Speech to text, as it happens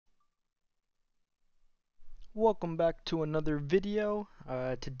Welcome back to another video.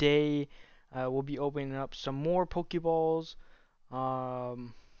 Today we'll be opening up some more Pokeballs.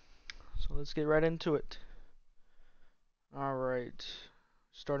 Um, so let's get right into it. Alright,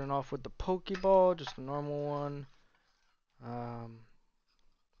 starting off with the Pokeball, just a normal one. Go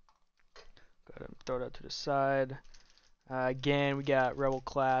ahead and throw that to the side. Again, we got Rebel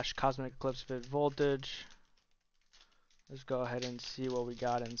Clash, Cosmic Eclipse, Vivid Voltage. Let's go ahead and see what we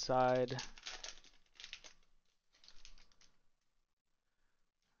got inside.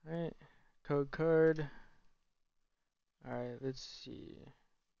 Alright, code card. Alright, let's see.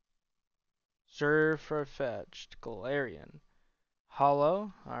 Surfetched, Galarian.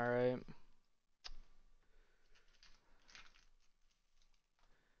 Hollow, alright.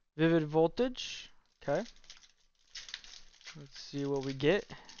 Vivid Voltage, okay. Let's see what we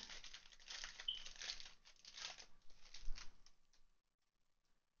get.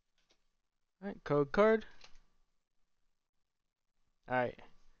 Alright, code card. Alright.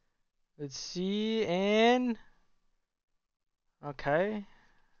 Let's see, and... Okay.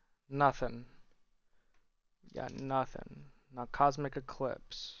 Nothing. We got nothing. Now Cosmic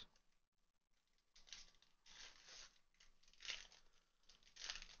Eclipse.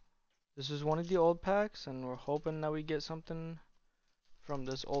 This is one of the old packs, and we're hoping that we get something from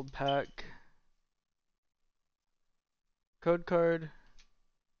this old pack. Code card.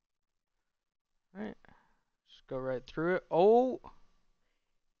 Alright. Just go right through it. Oh!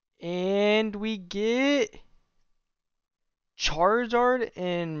 And we get Charizard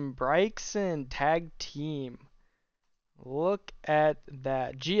and Bryson Tag Team. Look at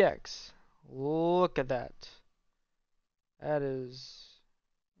that. GX. Look at that. That is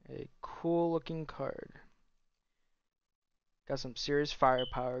a cool looking card. Got some serious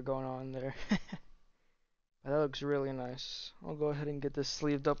firepower going on there. That looks really nice. I'll go ahead and get this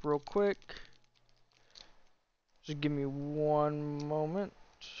sleeved up real quick. Just give me one moment.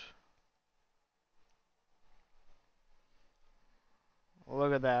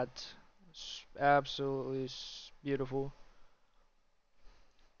 Look at that. It's absolutely beautiful.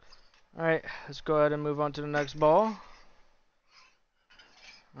 Alright, let's go ahead and move on to the next ball.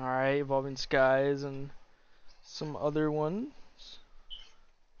 Alright, Evolving Skies and some other ones.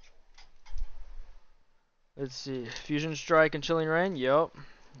 Let's see, Fusion Strike and Chilling Reign, yup.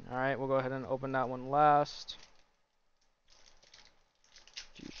 Alright, we'll go ahead and open that one last.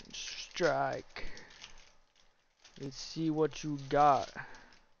 Fusion Strike. Let's see what you got.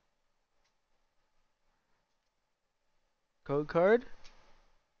 Code card.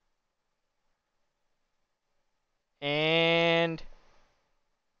 And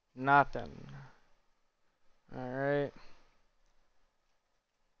nothing. Alright.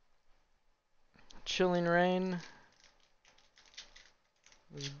 Chilling Reign.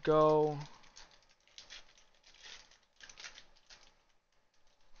 Let's go.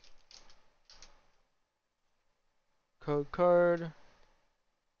 Code card.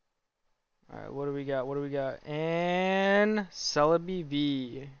 Alright, what do we got? What do we got? And Celebi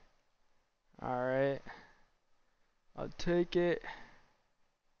V. Alright. I'll take it.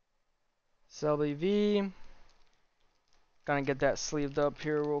 Celebi V. Gonna get that sleeved up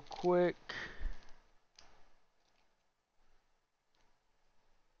here real quick.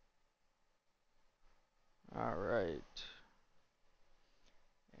 Alright.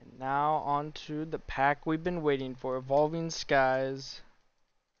 And now on to the pack we've been waiting for. Evolving Skies.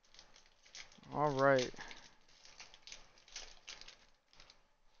 Alright.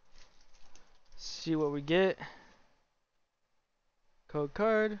 See what we get. Code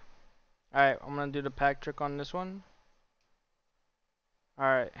card. Alright, I'm gonna do the pack trick on this one.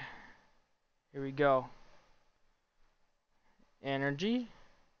 Alright. Here we go. Energy.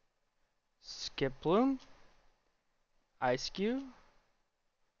 Skiploom. Ice-Cube.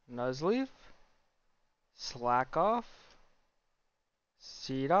 Nuzleaf. Slack Off.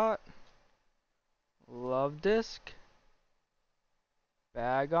 Seedot. Love Disc.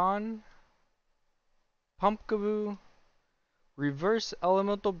 Bagon. Pumpkaboo. Reverse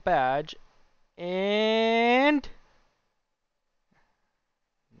Elemental Badge. And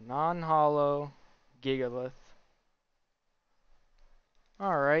non-hollow Gigalith.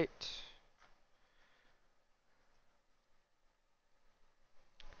 Alright.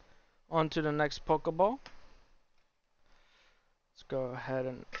 On to the next Pokeball. Let's go ahead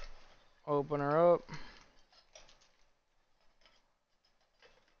and open her up.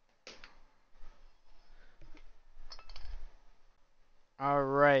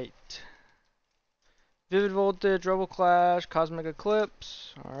 Alright. Vivid Voltage, Rebel Clash, Cosmic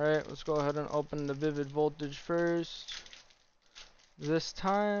Eclipse. Alright, let's go ahead and open the Vivid Voltage first. This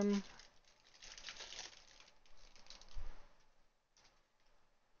time.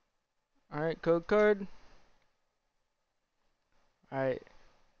 Alright, code card. Alright,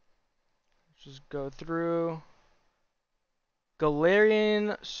 just go through.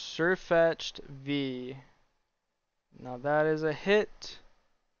 Galarian Surfetched V. Now that is a hit.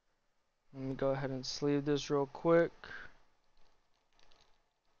 Let me go ahead and sleeve this real quick.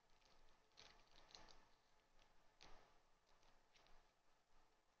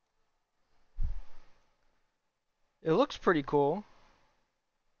 It looks pretty cool.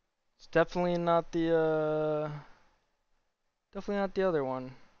 It's definitely not the other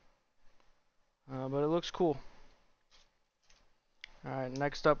one. But it looks cool. Alright,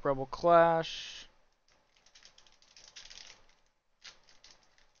 next up, Rebel Clash.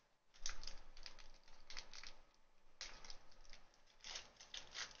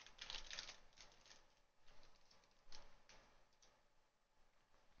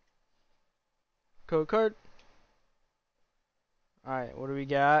 Code card. Alright, what do we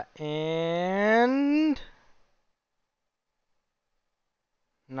got? And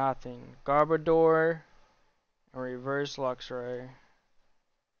nothing. Garbodor and Reverse Luxray.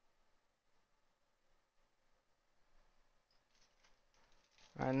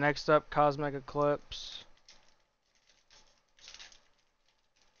 Alright, next up, Cosmic Eclipse.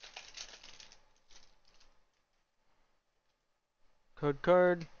 Code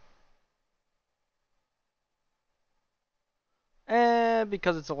card. And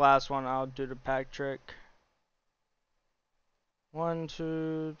because it's the last one, I'll do the pack trick. 1,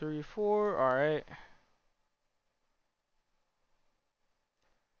 2, 3, 4. Alright.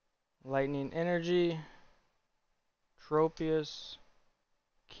 Lightning Energy. Tropius.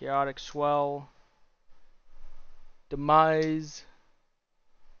 Chaotic Swell. Demise.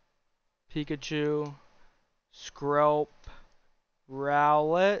 Pikachu. Skrelp.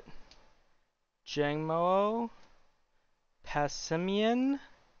 Rowlet. Jangmo. Passimian.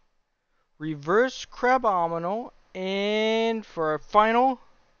 Reverse Crabominal. And for a final.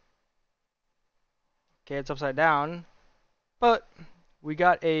 Okay, it's upside down. But we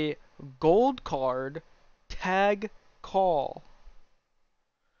got a gold card. Tag Call.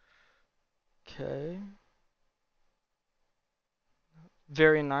 Okay.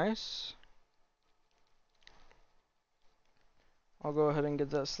 Very nice. I'll go ahead and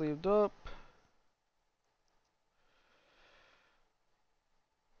get that sleeved up.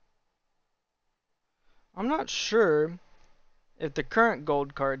 I'm not sure if the current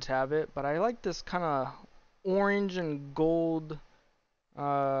gold cards have it, but I like this kind of orange and gold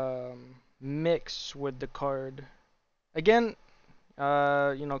mix with the card. Again,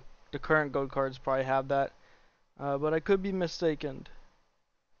 you know, the current gold cards probably have that, but I could be mistaken.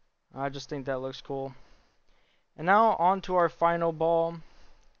 I just think that looks cool. And now on to our final ball.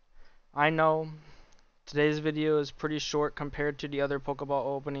 I know today's video is pretty short compared to the other Pokeball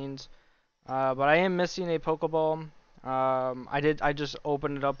openings, but I am missing a Pokeball. I just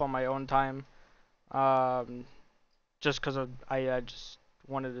opened it up on my own time, just because I just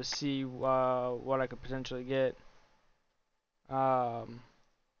wanted to see what I could potentially get.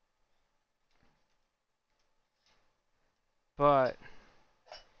 But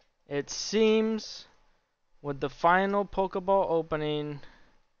it seems with the final Pokeball opening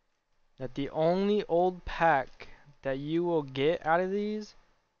that the only old pack that you will get out of these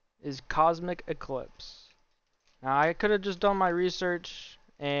is Cosmic Eclipse. Now I could have just done my research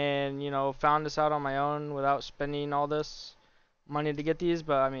and, you know, found this out on my own without spending all this money to get these,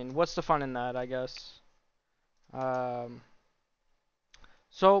 but I mean, what's the fun in that, I guess.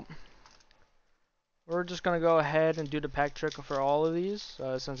 So we're just gonna go ahead and do the pack trick for all of these,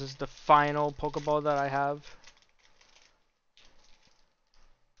 since it's the final Pokeball that I have.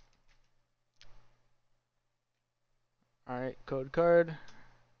 Alright, code card.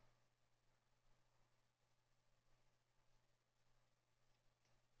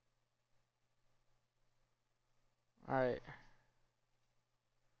 Alright.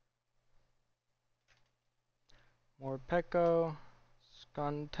 Morpeko,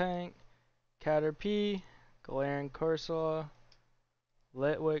 Skuntank, Caterpie, Galarian Corsola,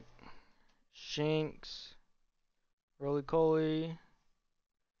 Litwick, Shinx, Roly-Poly,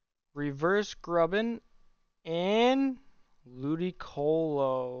 Reverse Grubbin, and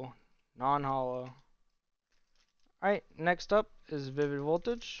Ludicolo, non-hollow. Alright, next up is Vivid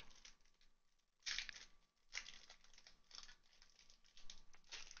Voltage.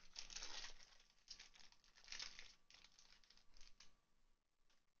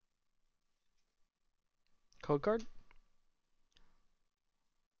 Code card.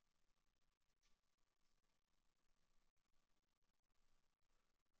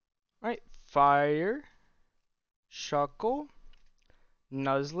 Alright, Fire, Shuckle,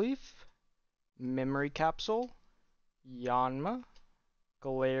 Nuzleaf, Memory Capsule, Yanma,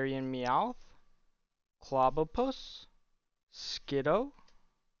 Galarian Meowth, Clobopus, Skiddo,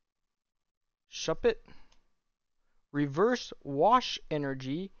 Shuppet, Reverse Wash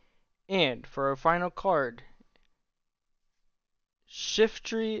Energy, and for our final card,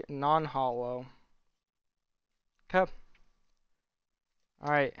 Shiftry Non-Hollow. Okay.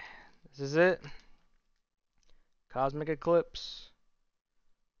 Alright, this is it. Cosmic Eclipse.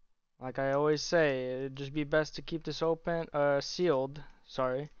 Like I always say, it'd just be best to keep this open, sealed,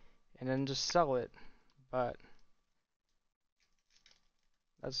 sorry, and then just sell it. But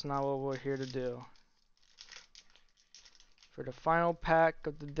that's not what we're here to do. For the final pack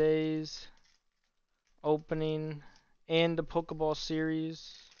of the day's opening and the Pokeball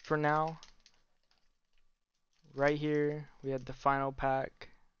series for now, right here we have the final pack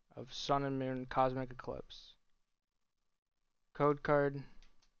of Sun and Moon Cosmic Eclipse. Code card.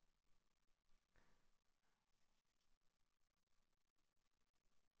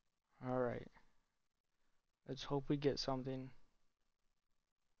 Alright. Let's hope we get something.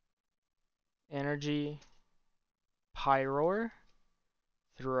 Energy. Pyroar.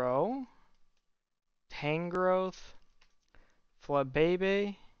 Throw. Tangrowth.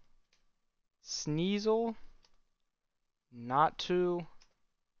 Flabebe. Sneasel. Natu.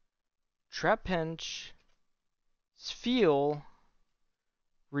 Trapinch. Spheal.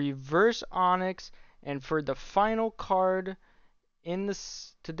 Reverse Onyx. And for the final card in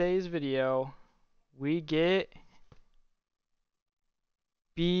today's video, we get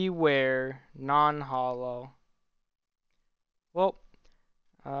Beware Non-Hollow. Well,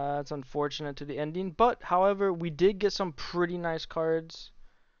 it's unfortunate to the ending, but however, we did get some pretty nice cards.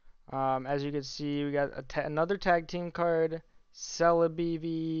 As you can see, we got another tag team card, Celebi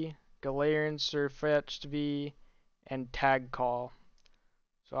V, Galarian Sirfetch'd V, and Tag Call.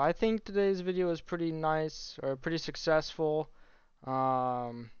 So I think today's video was pretty nice, or pretty successful.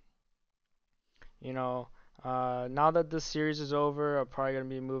 You know, now that this series is over, I'm probably going to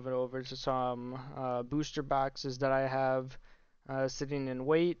be moving over to some booster boxes that I have sitting in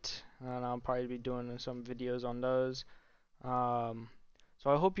wait, and I'll probably be doing some videos on those. So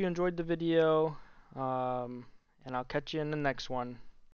I hope you enjoyed the video, and I'll catch you in the next one.